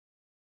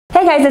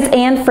Hey guys, it's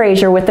Ann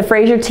Fraser with the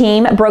Fraser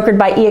Team, brokered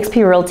by eXp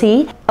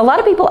Realty. A lot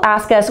of people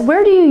ask us,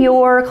 where do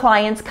your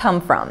clients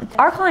come from?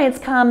 Our clients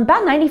come,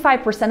 about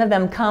 95% of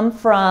them come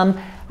from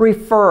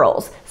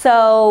referrals.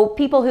 So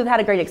people who've had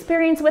a great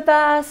experience with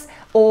us,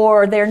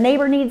 or their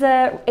neighbor needs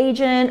an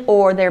agent,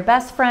 or their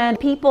best friend,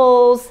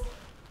 people's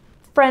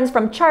friends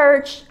from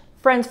church,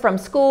 friends from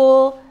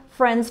school,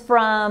 friends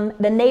from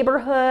the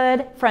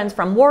neighborhood, friends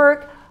from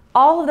work.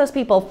 All of those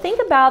people,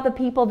 think about the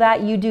people that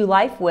you do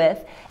life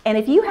with, and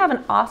if you have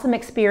an awesome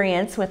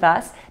experience with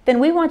us, then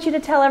we want you to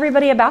tell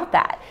everybody about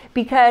that,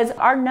 because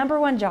our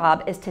 #1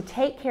 job is to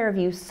take care of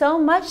you, so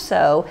much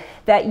so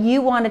that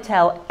you want to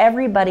tell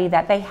everybody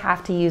that they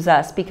have to use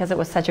us because it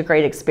was such a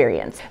great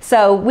experience.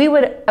 So we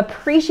would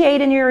appreciate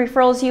any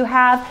referrals you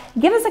have.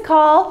 Give us a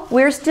call.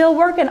 We're still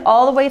working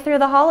all the way through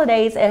the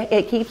holidays, and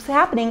it keeps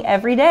happening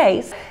every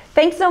day.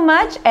 Thanks so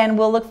much, and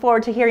we'll look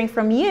forward to hearing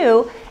from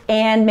you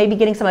and maybe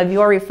getting some of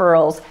your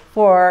referrals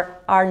for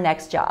our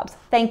next jobs.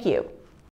 Thank you.